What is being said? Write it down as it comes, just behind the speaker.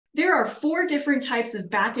There are 4 different types of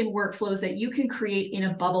backend workflows that you can create in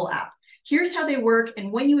a Bubble app. Here's how they work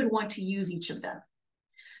and when you would want to use each of them.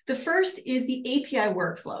 The first is the API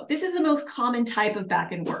workflow. This is the most common type of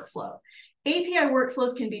backend workflow. API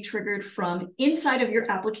workflows can be triggered from inside of your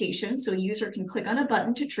application, so a user can click on a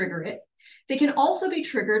button to trigger it. They can also be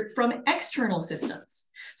triggered from external systems.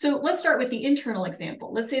 So let's start with the internal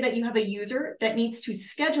example. Let's say that you have a user that needs to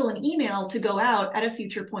schedule an email to go out at a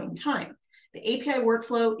future point in time. The API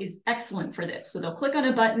workflow is excellent for this. So they'll click on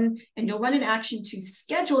a button and you'll run an action to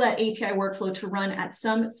schedule that API workflow to run at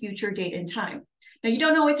some future date and time. Now, you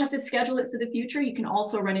don't always have to schedule it for the future. You can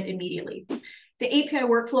also run it immediately. The API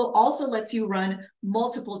workflow also lets you run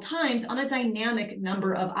multiple times on a dynamic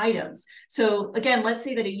number of items. So again, let's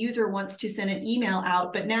say that a user wants to send an email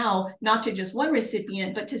out, but now not to just one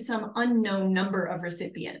recipient, but to some unknown number of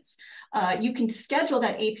recipients. You can schedule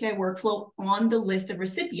that API workflow on the list of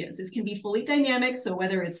recipients. This can be fully dynamic. So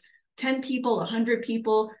whether it's 10 people, 100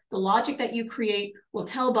 people, the logic that you create will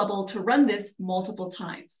tell Bubble to run this multiple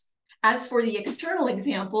times. As for the external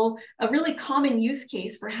example, a really common use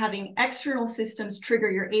case for having external systems trigger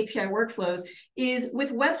your API workflows is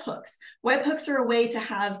with webhooks. Webhooks are a way to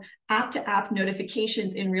have app-to-app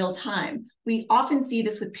notifications in real time. We often see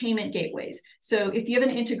this with payment gateways. So if you have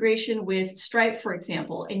an integration with Stripe, for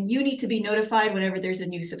example, and you need to be notified whenever there's a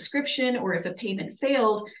new subscription or if a payment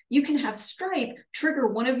failed, you can have Stripe trigger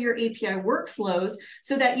one of your API workflows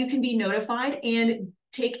so that you can be notified and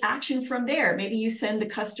take action from there. Maybe you send the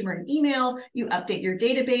customer an email, you update your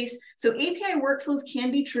database. So API workflows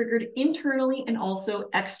can be triggered internally and also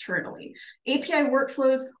externally. API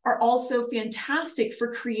workflows are also fantastic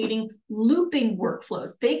for creating looping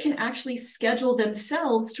workflows. They can actually schedule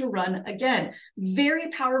themselves to run again. Very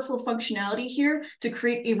powerful functionality here to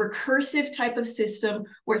create a recursive type of system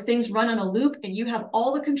where things run on a loop and you have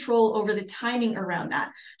all the control over the timing around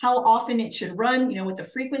that. How often it should run, what the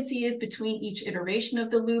frequency is between each iteration of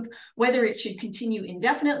the loop, whether it should continue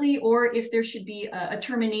indefinitely or if there should be a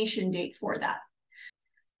termination date for that.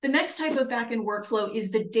 The next type of backend workflow is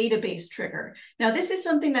the database trigger. Now, this is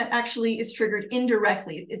something that actually is triggered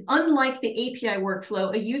indirectly. Unlike the API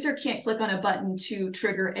workflow, a user can't click on a button to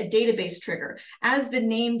trigger a database trigger. As the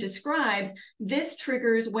name describes, this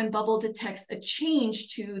triggers when Bubble detects a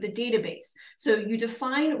change to the database. So you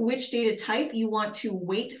define which data type you want to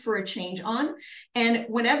wait for a change on. And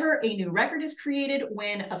whenever a new record is created,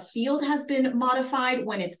 when a field has been modified,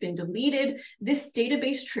 when it's been deleted, this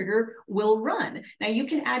database trigger will run. Now, you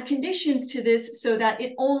can add conditions to this so that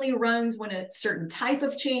it only runs when a certain type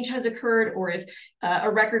of change has occurred or if a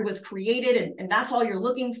record was created and that's all you're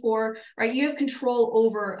looking for, right? You have control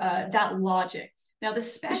over that logic. Now, the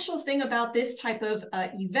special thing about this type of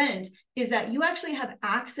event is that you actually have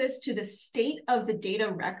access to the state of the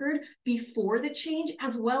data record before the change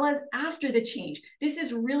as well as after the change. This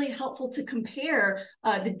is really helpful to compare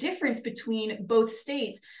the difference between both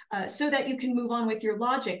states so that you can move on with your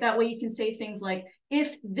logic. That way you can say things like,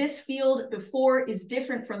 if this field before is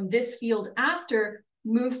different from this field after,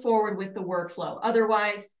 move forward with the workflow.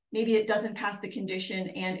 Otherwise, maybe it doesn't pass the condition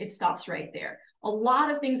and it stops right there. A lot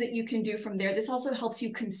of things that you can do from there. This also helps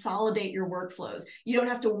you consolidate your workflows. You don't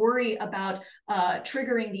have to worry about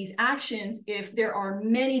triggering these actions if there are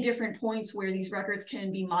many different points where these records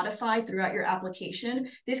can be modified throughout your application.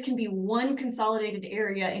 This can be one consolidated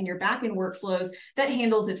area in your backend workflows that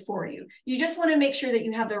handles it for you. You just want to make sure that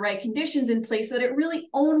you have the right conditions in place so that it really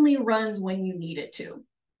only runs when you need it to.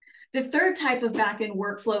 The third type of backend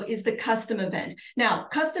workflow is the custom event. Now,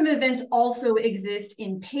 custom events also exist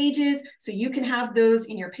in pages, so you can have those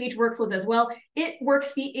in your page workflows as well. It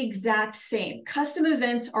works the exact same. Custom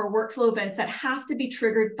events are workflow events that have to be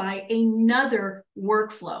triggered by another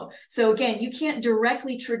workflow. So again, you can't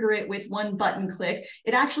directly trigger it with one button click.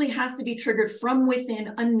 It actually has to be triggered from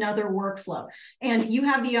within another workflow. And you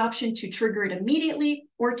have the option to trigger it immediately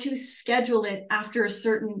or to schedule it after a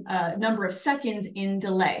certain number of seconds in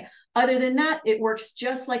delay. Other than that, it works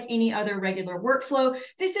just like any other regular workflow.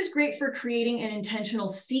 This is great for creating an intentional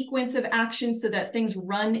sequence of actions so that things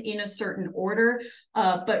run in a certain order.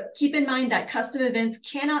 But keep in mind that custom events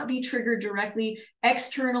cannot be triggered directly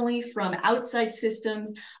externally from outside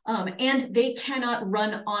systems, and they cannot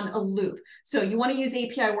run on a loop. So you want to use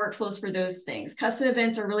API workflows for those things. Custom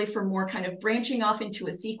events are really for more kind of branching off into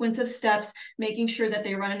a sequence of steps, making sure that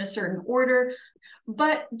they run in a certain order.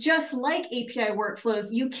 But just like API workflows,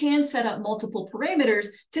 you can set up multiple parameters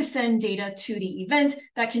to send data to the event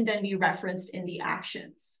that can then be referenced in the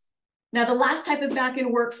actions. Now, the last type of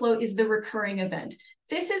backend workflow is the recurring event.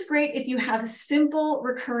 This is great if you have simple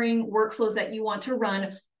recurring workflows that you want to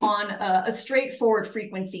run on a straightforward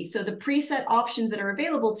frequency. So the preset options that are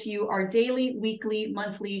available to you are daily, weekly,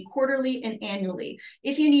 monthly, quarterly, and annually.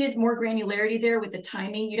 If you needed more granularity there with the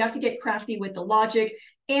timing, you'd have to get crafty with the logic,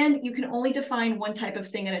 and you can only define one type of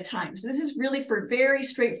thing at a time. So this is really for very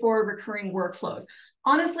straightforward recurring workflows.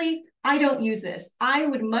 Honestly, I don't use this. I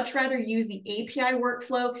would much rather use the API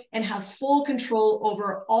workflow and have full control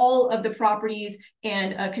over all of the properties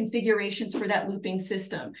and configurations for that looping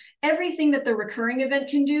system. Everything that the recurring event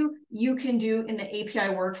can do, you can do in the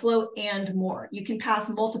API workflow and more. You can pass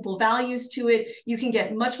multiple values to it. You can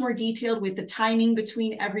get much more detailed with the timing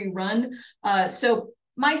between every run. So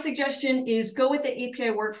my suggestion is go with the API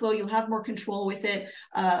workflow. You'll have more control with it,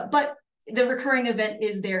 but the recurring event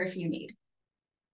is there if you need.